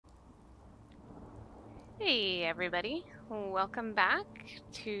Hey everybody, welcome back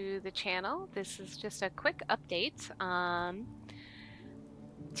to the channel. This is just a quick update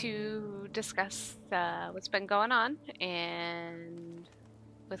to discuss what's been going on and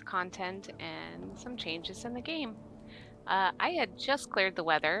with content and some changes in the game. I had just cleared the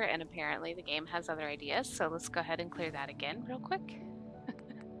weather and apparently the game has other ideas, so let's go ahead and clear that again real quick.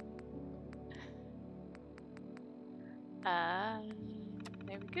 There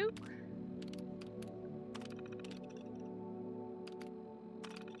we go.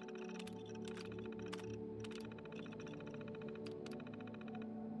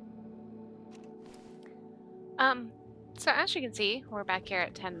 So as you can see, we're back here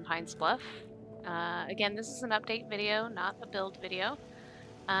at 10 Pines Bluff. Again, this is an update video, not a build video.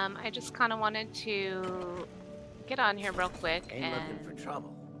 I just kind of wanted to get on here real quick Ain't and, looking for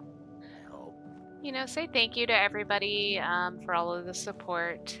trouble, I hope. you know, say thank you to everybody for all of the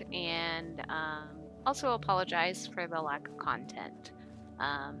support and also apologize for the lack of content.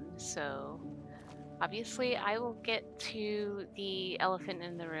 So obviously I will get to the elephant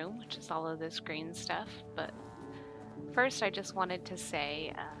in the room, which is all of this green stuff, but first I just wanted to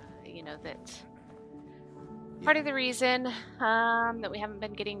say, you know, that part of the reason that we haven't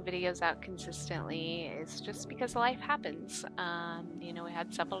been getting videos out consistently is just because life happens. You know, we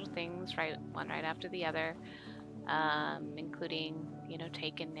had several things, one right after the other, including, you know,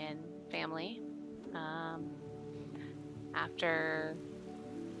 taking in family. After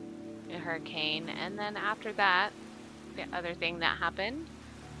a hurricane, and then after that, the other thing that happened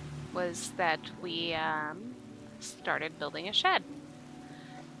was that we started building a shed.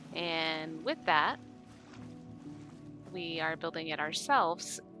 And with that, we are building it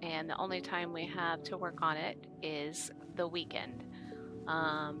ourselves, and the only time we have to work on it is the weekend.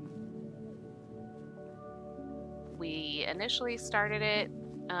 We initially started it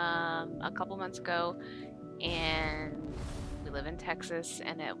a couple months ago, and we live in Texas,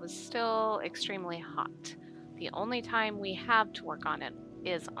 and it was still extremely hot. The only time we have to work on it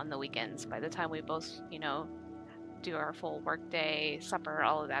is on the weekends. By the time we both, you know, do our full work day, supper,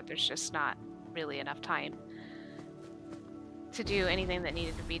 all of that, there's just not really enough time to do anything that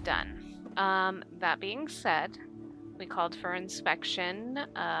needed to be done. That being said, we called for inspection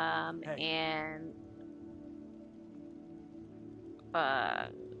and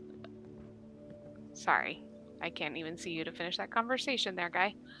sorry, I can't even see you to finish that conversation there,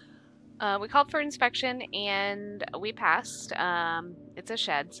 guy. We called for inspection and we passed. It's a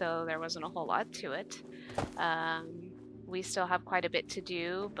shed, so there wasn't a whole lot to it. We still have quite a bit to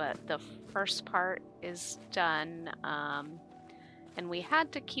do, but the first part is done. And we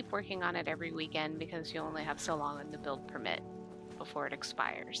had to keep working on it every weekend because you only have so long in the build permit before it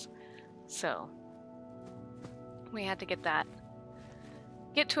expires. So we had to get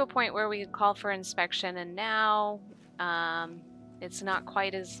to a point where we could call for inspection, and now it's not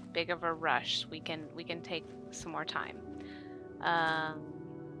quite as big of a rush. We can take some more time.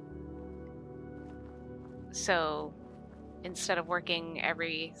 So instead of working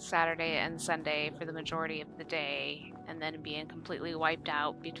every Saturday and Sunday for the majority of the day and then being completely wiped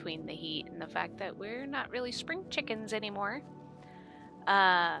out between the heat and the fact that we're not really spring chickens anymore,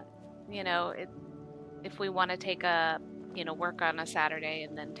 you know, if we want to take work on a Saturday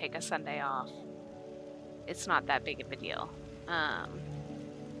and then take a Sunday off, it's not that big of a deal.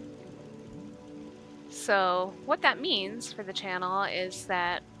 So what that means for the channel is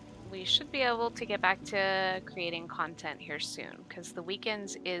that we should be able to get back to creating content here soon, because the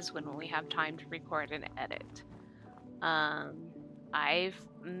weekends is when we have time to record and edit. I've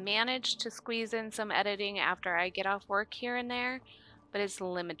managed to squeeze in some editing after I get off work here and there, but it's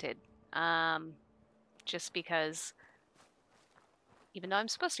limited. Just because even though I'm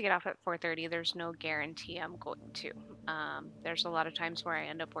supposed to get off at 4:30, there's no guarantee I'm going to. There's a lot of times where I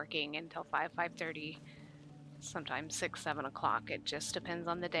end up working until 5:30, sometimes 6, 7 o'clock. It just depends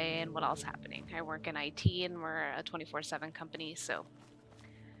on the day and what else happening. I work in IT and we're a 24/7 company, so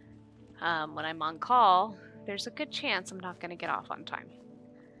when I'm on call, there's a good chance I'm not going to get off on time.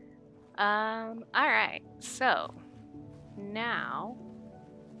 Alright, so now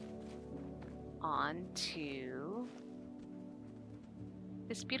on to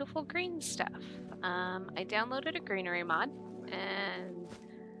this beautiful green stuff. I downloaded a greenery mod, and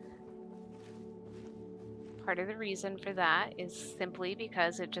part of the reason for that is simply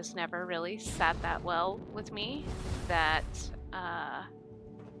because it just never really sat that well with me that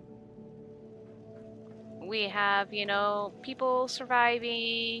we have, you know, people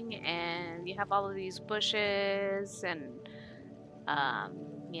surviving and you have all of these bushes and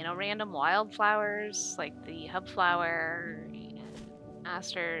you know, random wildflowers like the hubflower and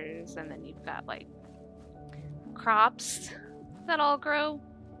asters, and then you've got like crops that all grow,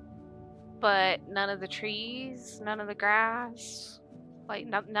 but none of the trees, none of the grass, like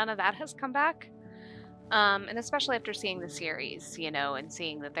none of that has come back. And especially after seeing the series, you know, and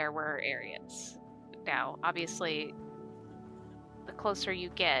seeing that there were areas. Now, obviously, the closer you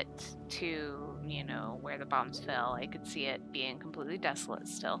get to, you know, where the bombs fell, I could see it being completely desolate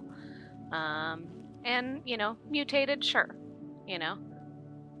still. And, you know, mutated, sure. You know,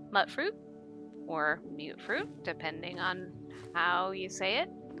 mut fruit or mute fruit, depending on how you say it.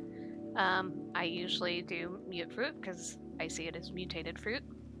 I usually do mute fruit because I see it as mutated fruit.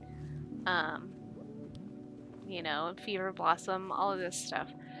 You know, fever blossom, all of this stuff.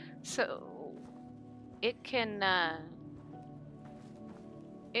 So it can,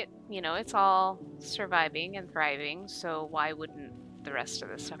 you know, it's all surviving and thriving. So why wouldn't the rest of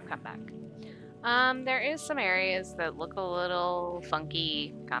this stuff come back? There is some areas that look a little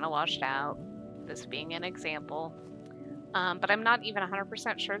funky, kind of washed out. This being an example. But I'm not even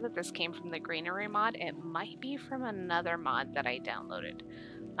 100% sure that this came from the greenery mod. It might be from another mod that I downloaded.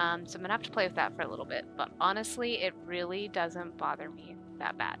 So I'm gonna have to play with that for a little bit. But honestly, it really doesn't bother me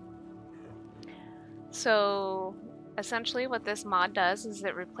that bad. So essentially what this mod does is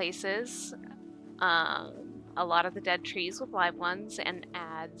it replaces a lot of the dead trees with live ones and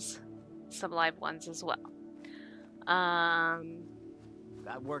adds some live ones as well.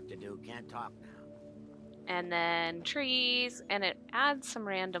 Got work to do, can't talk now. And then trees, and it adds some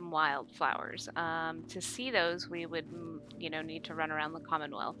random wildflowers. To see those, we would, you know, need to run around the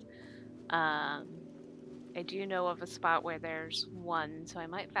Commonwealth. I do know of a spot where there's one, so I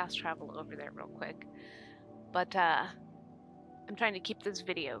might fast travel over there real quick. But I'm trying to keep this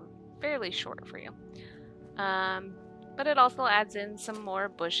video fairly short for you. But it also adds in some more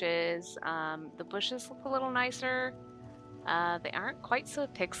bushes. The bushes look a little nicer. They aren't quite so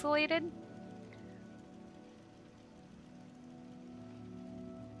pixelated.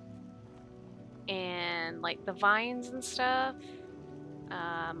 And like the vines and stuff,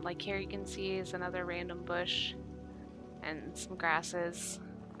 like here you can see is another random bush and some grasses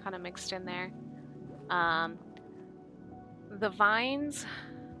kind of mixed in there. The vines,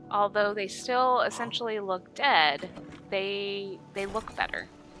 although they still essentially look dead, they look better.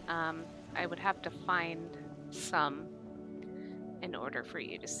 I would have to find some in order for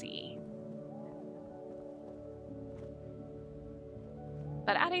you to see.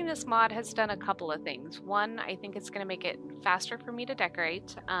 But adding this mod has done a couple of things. One, I think it's going to make it faster for me to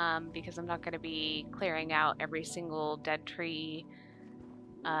decorate because I'm not going to be clearing out every single dead tree,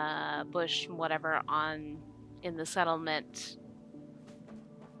 bush, whatever in the settlement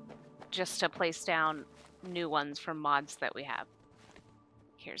just to place down new ones from mods that we have.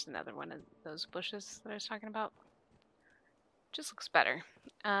 Here's another one of those bushes that I was talking about. Just looks better.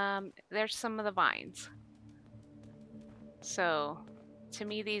 There's some of the vines. So to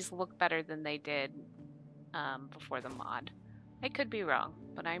me, these look better than they did before the mod. I could be wrong,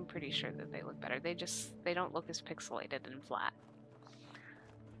 but I'm pretty sure that they look better. They don't look as pixelated and flat.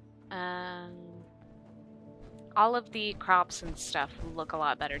 All of the crops and stuff look a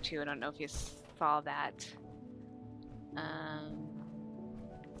lot better too. I don't know if you saw that.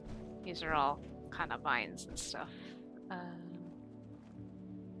 These are all kind of vines and stuff.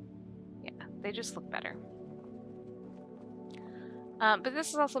 Yeah, they just look better. But this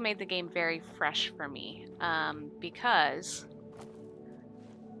has also made the game very fresh for me because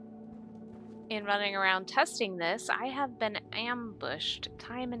in running around testing this, I have been ambushed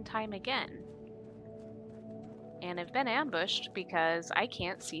time and time again. And I've been ambushed because I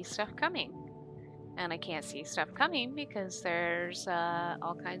can't see stuff coming. And I can't see stuff coming because there's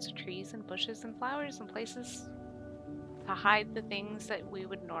all kinds of trees and bushes and flowers and places to hide the things that we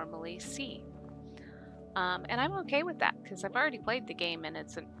would normally see. And I'm okay with that because I've already played the game in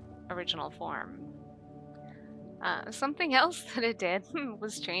its original form. Something else that it did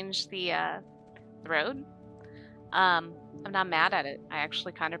was change the road. I'm not mad at it. I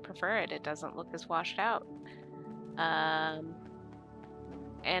actually kind of prefer it. It doesn't look as washed out.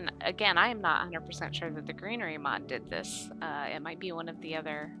 And again, I am not 100% sure that the greenery mod did this. It might be one of the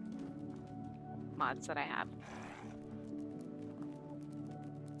other mods that I have.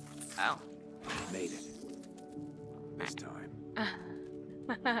 Oh. Made it. This time.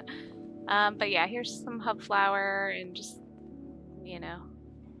 But yeah, here's some hub flower and just, you know,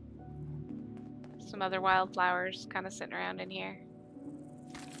 some other wildflowers kind of sitting around in here.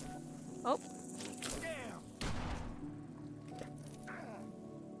 Oh.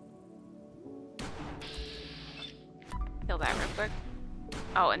 Kill that real quick.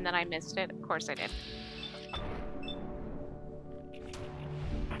 Oh, and then I missed it. Of course I did.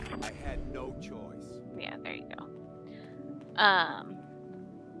 I had no choice. Yeah, there you go. Um,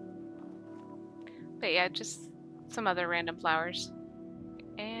 but yeah, just some other random flowers.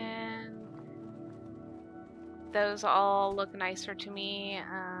 And those all look nicer to me.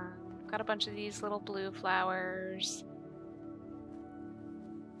 Got a bunch of these little blue flowers.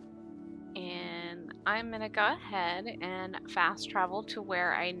 And I'm gonna go ahead and fast travel to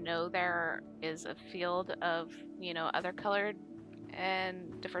where I know there is a field of, other colored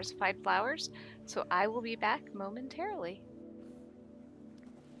and diversified flowers. So I will be back momentarily.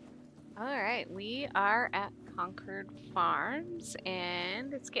 Alright, we are at Concord Farms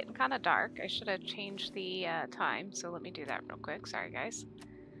and it's getting kind of dark. I should have changed the time, so let me do that real quick. Sorry guys.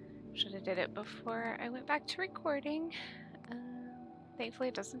 Should have did it before I went back to recording. Thankfully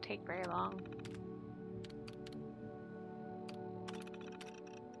it doesn't take very long.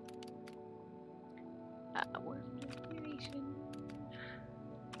 Work preparation.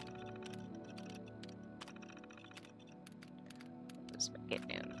 Let's make it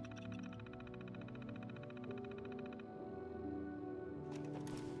noon.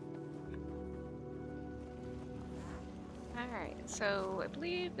 Alright, so I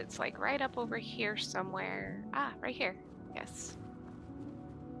believe it's like right up over here somewhere. Ah, right here. Yes.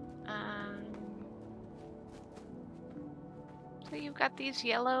 So you've got these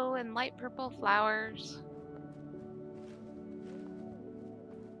yellow and light purple flowers.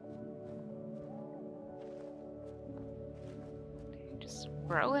 They're just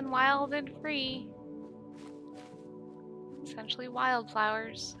growing wild and free. Essentially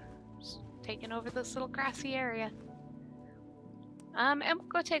wildflowers. Just taking over this little grassy area. And we'll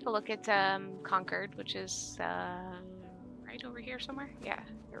go take a look at Concord, which is right over here somewhere. Yeah,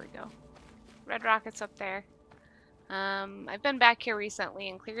 here we go. Red Rocket's up there. I've been back here recently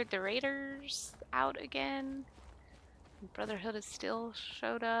and cleared the raiders out again. Brotherhood has still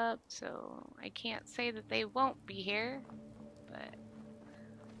showed up, so I can't say that they won't be here, but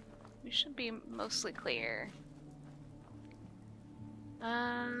we should be mostly clear.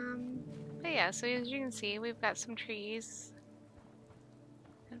 But yeah, so as you can see, we've got some trees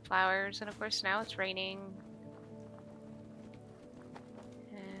and flowers, and of course now it's raining.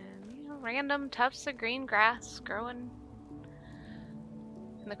 And, random tufts of green grass growing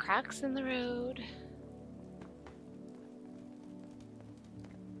in the cracks in the road.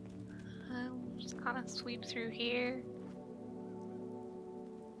 We'll just kind of sweep through here.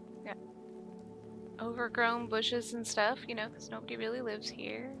 Got overgrown bushes and stuff, because nobody really lives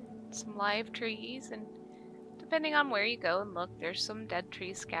here. Some live trees, and depending on where you go and look, there's some dead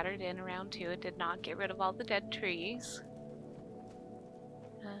trees scattered in around too. It did not get rid of all the dead trees.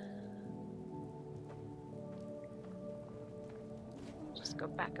 Just go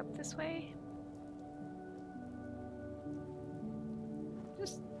back up this way.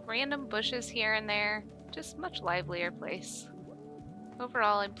 Just random bushes here and there. Just much livelier place.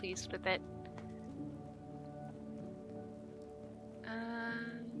 Overall, I'm pleased with it.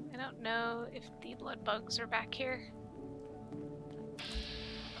 I don't know if the blood bugs are back here.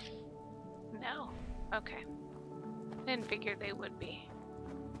 No. Okay. Didn't figure they would be.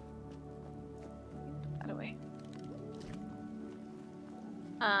 Put that away.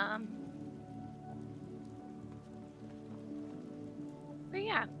 But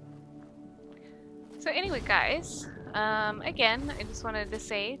yeah. So anyway, guys, again, I just wanted to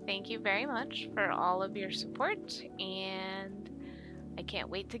say thank you very much for all of your support, and I can't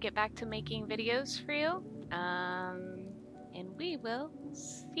wait to get back to making videos for you. And we will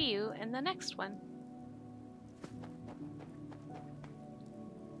see you in the next one.